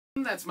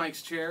That's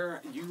Mike's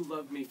chair. You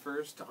Love Me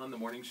First on the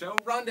morning show.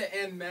 Rhonda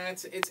and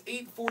Matt, it's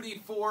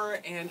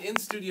 8:44, and in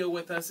studio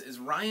with us is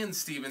Ryan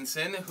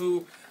Stevenson,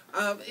 who,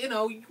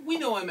 we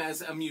know him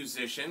as a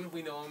musician.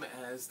 We know him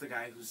as the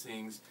guy who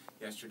sings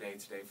Yesterday,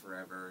 Today,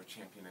 Forever,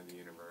 Champion of the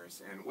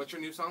Universe. And what's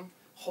your new song?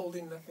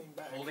 Holding Nothing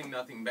Back. Holding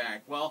Nothing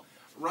Back. Well,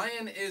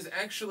 Ryan is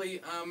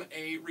actually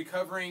a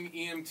recovering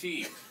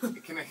EMT.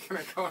 Can I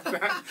go with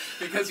that?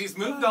 Because he's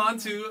moved on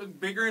to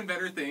bigger and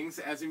better things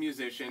as a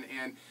musician.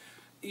 And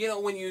you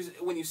know, when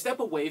you step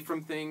away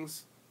from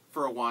things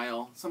for a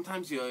while,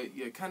 sometimes you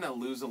kind of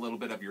lose a little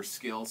bit of your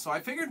skill. So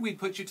I figured we'd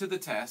put you to the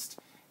test,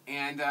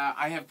 and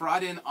I have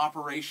brought in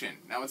Operation.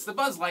 Now, it's the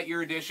Buzz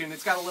Lightyear edition.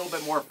 It's got a little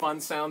bit more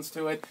fun sounds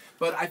to it.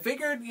 But I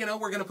figured, we're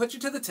going to put you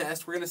to the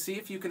test. We're going to see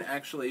if you can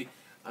actually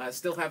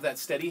still have that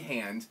steady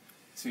hand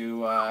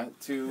to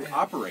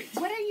operate.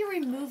 What are you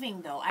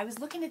removing, though? I was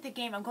looking at the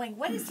game. I'm going,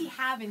 what does he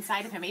have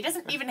inside of him? He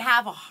doesn't even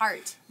have a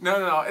heart.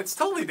 No. It's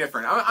totally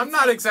different. I'm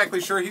not exactly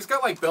sure. He's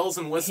got, like, bells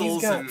and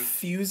whistles. He's got and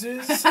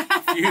fuses.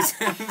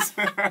 fuses.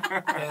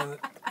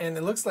 and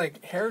it looks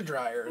like hair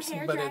dryers,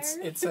 but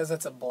it says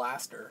it's a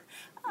blaster.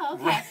 Oh,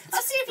 okay.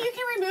 Let's see if you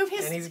can remove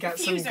his And he's got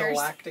diffusers. some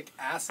galactic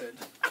acid.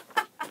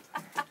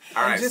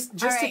 All right.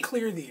 Just to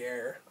clear the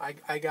air,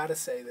 I gotta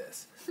say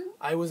this.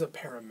 I was a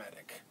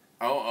paramedic.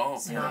 Oh,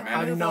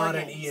 I'm not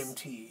an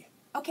EMT.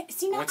 Okay,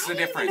 see, now What's the I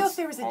didn't difference? even know if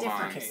there was a Hold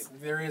on. difference. Okay,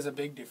 there is a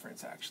big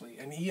difference, actually.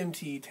 An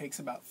EMT takes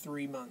about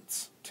 3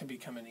 months to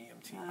become an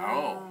EMT.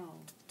 Oh.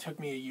 Took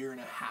me a year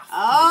and a half.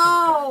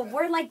 Oh,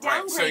 we're like downgrading.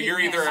 Right, so you're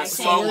either him, a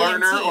slow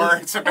learner or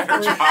it's a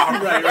better job.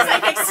 Right. He's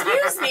like,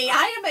 excuse me,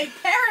 I am a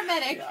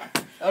paramedic. Yeah.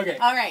 Okay.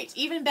 All right,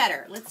 even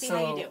better. Let's see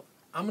how you do.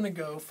 I'm going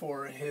to go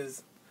for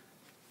his...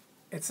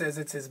 It says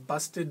it's his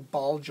busted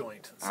ball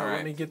joint. So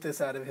let me get this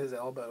out of his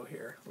elbow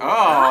here.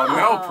 Oh,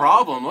 no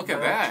problem. Look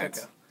at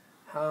that.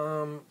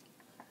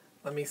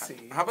 Let me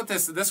see. How about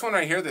this one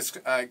right here, this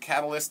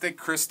catalytic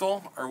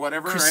crystal or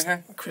whatever right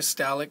here?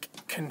 Crystallic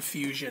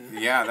confusion.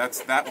 Yeah,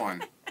 that's that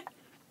one.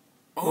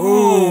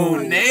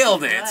 Ooh,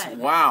 nailed it. Good.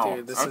 Wow.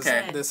 Dude,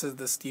 this is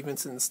the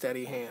Stevenson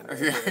steady hand.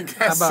 Right Yeah, I there.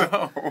 guess How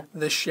about so.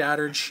 the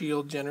shattered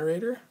shield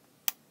generator?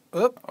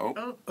 Up.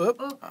 Oh.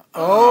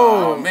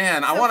 Oh,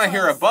 man, I want to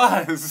hear a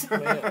buzz.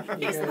 man.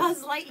 He's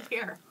Buzz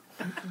Lightyear.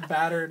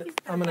 Battered.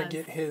 I'm going to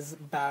get his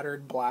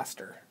battered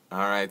blaster. All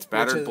right, it's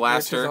battered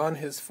blaster. Which is on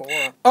his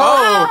forearm.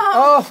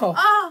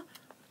 Oh!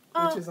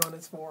 Which is on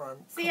his forearm.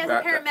 See, as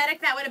a paramedic,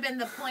 that would have been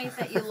the point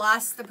that you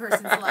lost the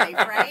person's life,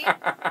 right?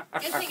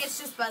 Good thing it's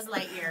just Buzz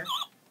Lightyear.